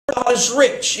is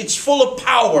rich. It's full of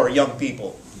power, young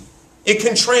people. It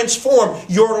can transform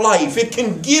your life. It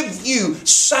can give you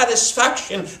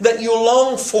satisfaction that you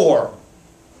long for.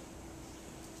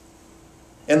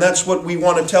 And that's what we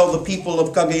want to tell the people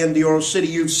of Cagayan de Oro City.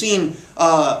 You've seen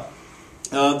the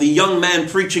young man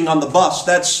preaching on the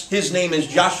bus. His name is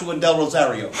Joshua Del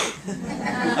Rosario.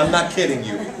 I'm not kidding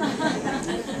you.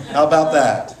 How about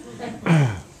that?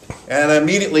 And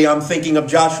immediately I'm thinking of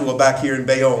Joshua back here in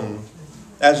Bayonne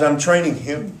as I'm training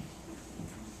him.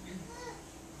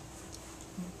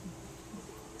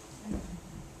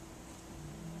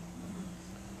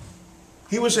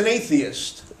 He was an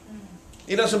atheist.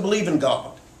 He doesn't believe in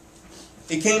God.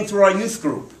 He came through our youth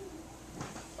group,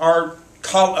 our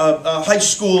high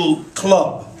school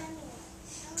club.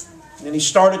 And he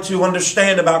started to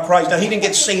understand about Christ. Now, he didn't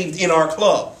get saved in our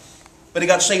club, but he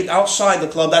got saved outside the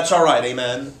club. That's all right,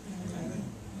 amen.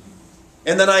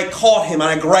 And then I caught him and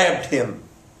I grabbed him.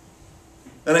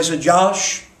 And I said,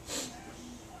 Josh,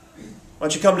 why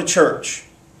don't you come to church?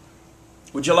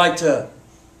 Would you like to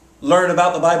learn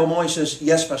about the Bible more? He says,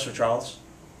 yes, Pastor Charles.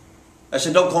 I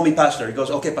said, don't call me pastor. He goes,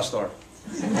 okay, pastor.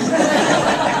 Unbelievable.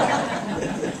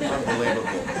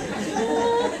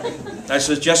 I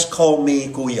said, just call me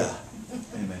Kuya.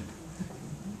 Amen.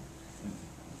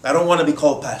 I don't want to be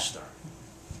called pastor.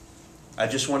 I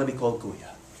just want to be called Kuya.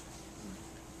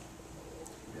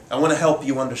 I want to help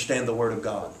you understand the Word of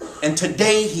God. And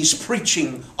today he's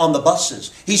preaching on the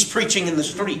buses. He's preaching in the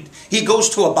street. He goes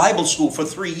to a Bible school for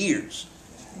 3 years.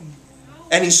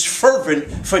 And he's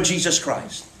fervent for Jesus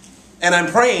Christ. And I'm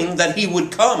praying that he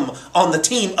would come on the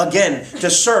team again to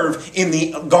serve in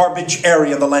the garbage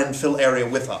area, the landfill area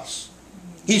with us.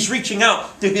 He's reaching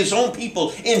out to his own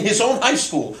people in his own high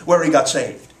school where he got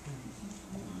saved.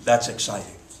 That's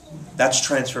exciting. That's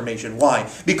transformation. Why?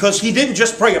 Because he didn't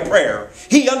just pray a prayer.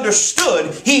 He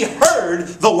understood. He heard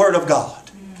the Word of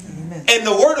God. Amen. And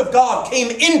the Word of God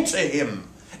came into him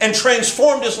and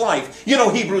transformed his life. You know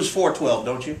Hebrews 4:12,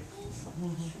 don't you?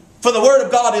 For the Word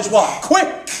of God is what?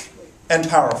 Quick and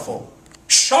powerful.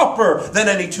 Sharper than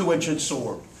any two-edged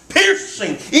sword.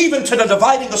 Piercing even to the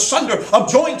dividing asunder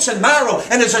of joints and marrow.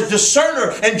 And is a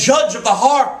discerner and judge of the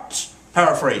heart.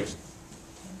 Paraphrase.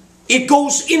 It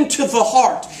goes into the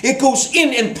heart. It goes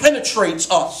in and penetrates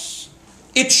us.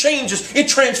 It changes. It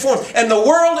transforms. And the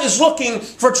world is looking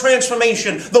for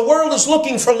transformation. The world is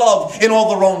looking for love in all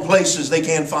the wrong places. They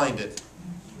can't find it.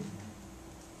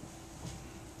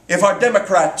 If our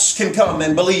Democrats can come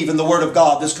and believe in the Word of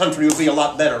God, this country will be a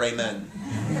lot better. Amen.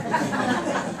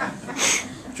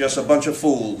 Just a bunch of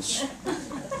fools.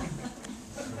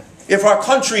 If our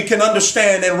country can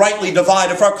understand and rightly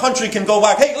divide, if our country can go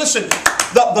back, hey, listen,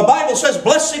 the Bible says,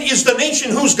 blessed is the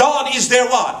nation whose God is their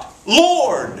what?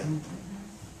 Lord.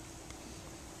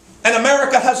 And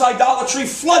America has idolatry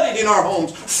flooded in our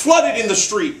homes, flooded in the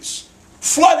streets,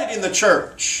 flooded in the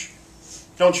church.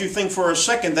 Don't you think for a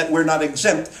second that we're not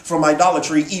exempt from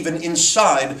idolatry even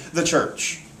inside the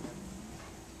church?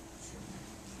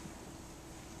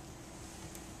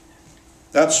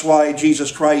 That's why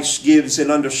Jesus Christ gives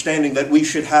an understanding that we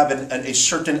should have a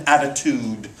certain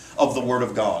attitude of the Word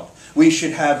of God. We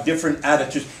should have different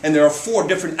attitudes. And there are 4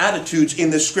 different attitudes in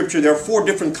this scripture. There are 4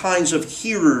 different kinds of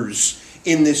hearers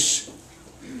in this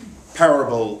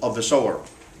parable of the sower.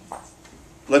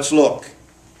 Let's look.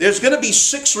 There's going to be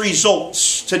 6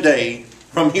 results today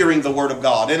from hearing the Word of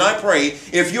God. And I pray,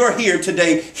 if you're here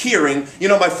today hearing, you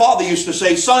know, my father used to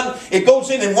say, son, it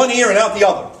goes in one ear and out the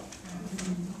other.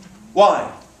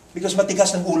 Why? Because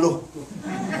matigas ng ulo.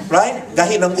 Right?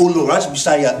 Gahi ng ulo, right?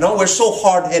 Bisaya. No, we're so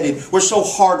hard-headed. We're so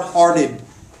hard-hearted.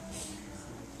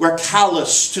 We're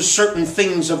callous to certain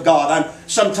things of God.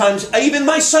 Sometimes, even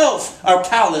myself, are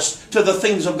callous to the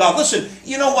things of God. Listen,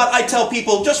 you know what? I tell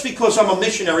people, just because I'm a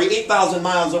missionary 8,000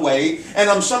 miles away, and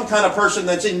I'm some kind of person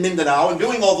that's in Mindanao and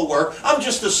doing all the work, I'm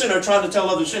just a sinner trying to tell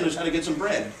other sinners how to get some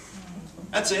bread.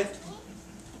 That's it.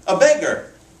 A beggar.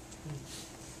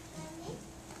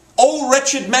 O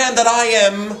wretched man that I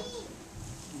am,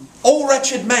 O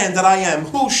wretched man that I am,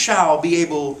 who shall be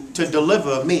able to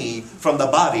deliver me from the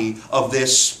body of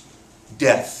this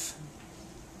death?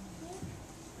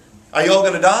 Are you all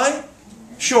going to die?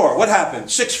 Sure. What happened?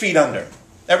 6 feet under.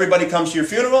 Everybody comes to your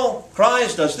funeral,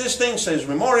 cries, does this thing, says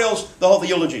memorials, the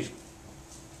eulogies.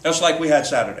 Just like we had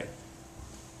Saturday.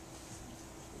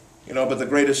 You know, but the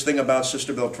greatest thing about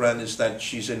Sister Beltran is that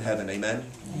she's in heaven. Amen?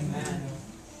 Amen.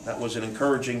 That was an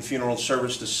encouraging funeral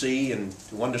service to see and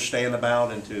to understand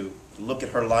about and to look at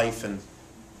her life. And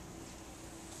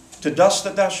to dust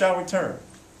that thou shalt return.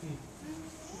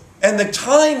 And the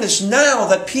time is now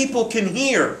that people can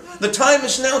hear. The time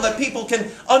is now that people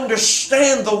can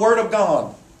understand the Word of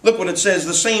God. Look what it says.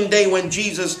 The same day went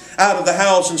Jesus out of the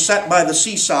house and sat by the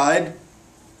seaside.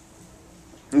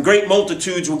 And great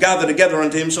multitudes were gathered together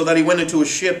unto him, so that he went into a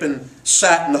ship and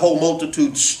sat, and the whole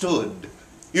multitude stood.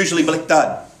 Usually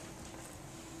baliktad.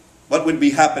 What would be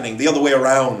happening the other way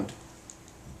around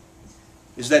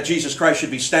is that Jesus Christ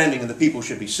should be standing and the people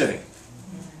should be sitting.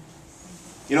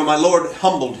 You know, my Lord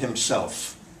humbled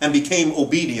himself and became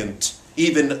obedient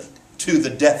even to the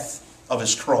death of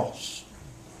his cross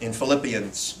in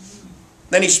Philippians.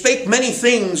 Then he spake many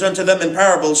things unto them in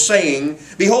parables, saying,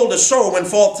 Behold, a sower went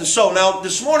forth to sow. Now,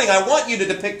 this morning I want you to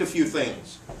depict a few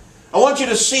things. I want you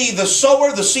to see the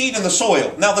sower, the seed, and the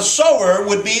soil. Now, the sower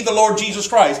would be the Lord Jesus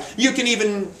Christ. You can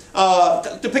even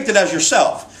depict it as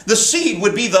yourself. The seed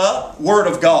would be the Word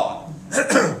of God.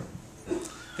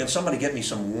 Can somebody get me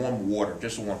some warm water?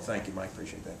 Just a warm, thank you, Mike.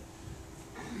 Appreciate that.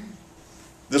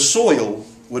 The soil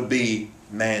would be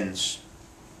man's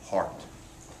heart.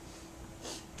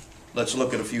 Let's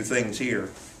look at a few things here.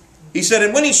 He said,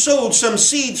 and when he sowed, some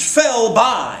seeds fell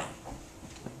by.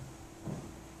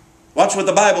 Watch what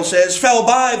the Bible says. Fell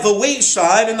by the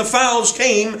wayside, and the fowls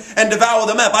came and devoured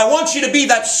them up. I want you to be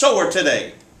that sower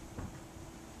today.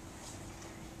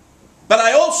 But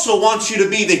I also want you to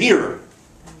be the hearer.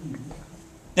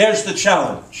 There's the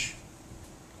challenge.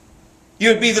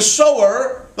 You'd be the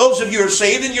sower, those of you who are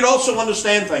saved, and you'd also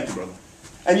understand, thank you, brother,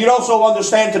 and you'd also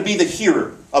understand to be the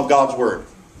hearer of God's Word.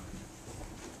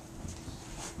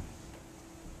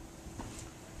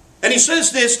 And he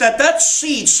says this, that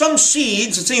seed, some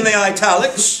seeds, it's in the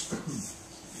italics,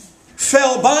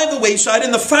 fell by the wayside,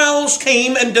 and the fowls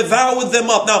came and devoured them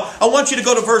up. Now, I want you to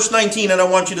go to verse 19, and I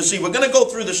want you to see. We're going to go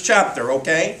through this chapter,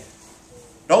 okay?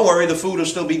 Don't worry, the food will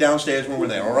still be downstairs when we're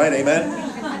there, all right? Amen?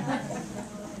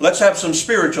 Let's have some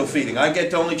spiritual feeding. I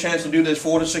get the only chance to do this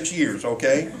 4 to 6 years,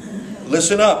 okay?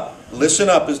 Listen up. Listen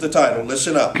up is the title.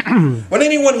 Listen up. When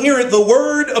anyone heareth the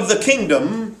word of the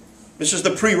kingdom, this is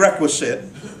the prerequisite,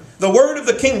 the word of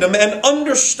the kingdom, and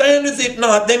understandeth it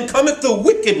not, then cometh the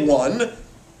wicked one,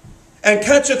 and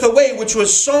catcheth away which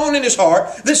was sown in his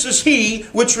heart. This is he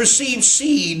which received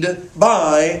seed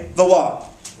by the what?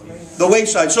 The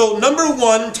wayside. So number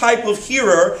one type of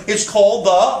hearer is called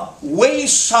the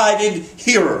waysided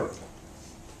hearer.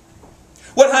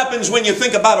 What happens when you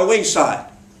think about a wayside?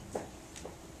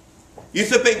 You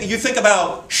think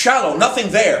about shallow,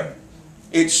 nothing there.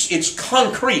 It's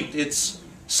concrete. It's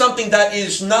something that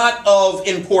is not of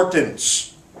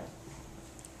importance.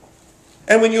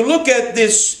 And when you look at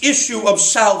this issue of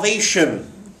salvation,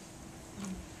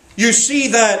 you see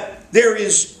that there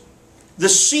is, the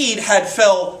seed had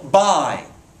fell by.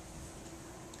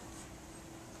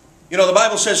 You know, the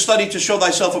Bible says, study to show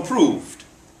thyself approved.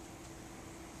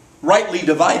 Rightly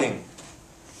dividing.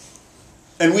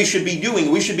 And we should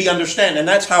be understanding. And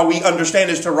that's how we understand,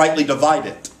 is to rightly divide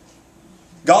it.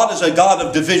 God is a God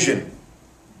of division.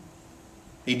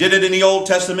 He did it in the Old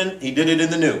Testament. He did it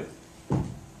in the New.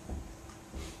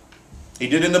 He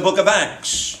did it in the book of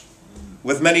Acts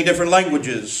with many different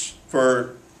languages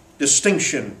for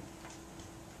distinction.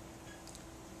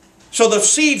 So the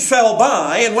seed fell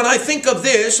by, and when I think of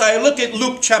this, I look at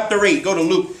Luke chapter 8. Go to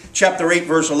Luke chapter 8,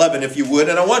 verse 11, if you would.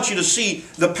 And I want you to see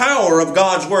the power of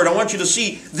God's Word. I want you to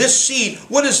see this seed.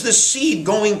 What is this seed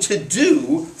going to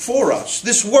do for us?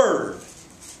 This Word.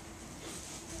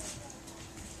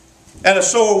 And a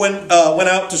sower went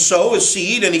out to sow his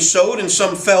seed, and he sowed, and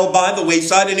some fell by the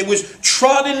wayside, and it was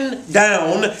trodden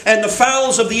down, and the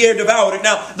fowls of the air devoured it.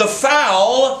 Now, the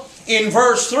fowl in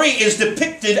verse 3 is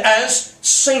depicted as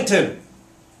Satan,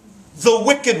 the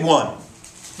wicked one,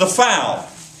 the fowl.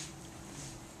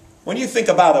 When you think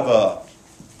about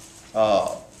a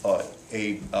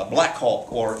black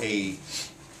hawk or a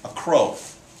crow,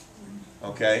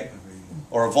 okay,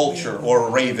 or a vulture or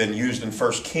a raven used in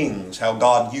 1 Kings, how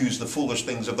God used the foolish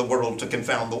things of the world to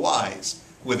confound the wise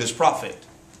with his prophet.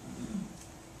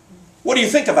 What do you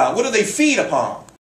think about? What do they feed upon?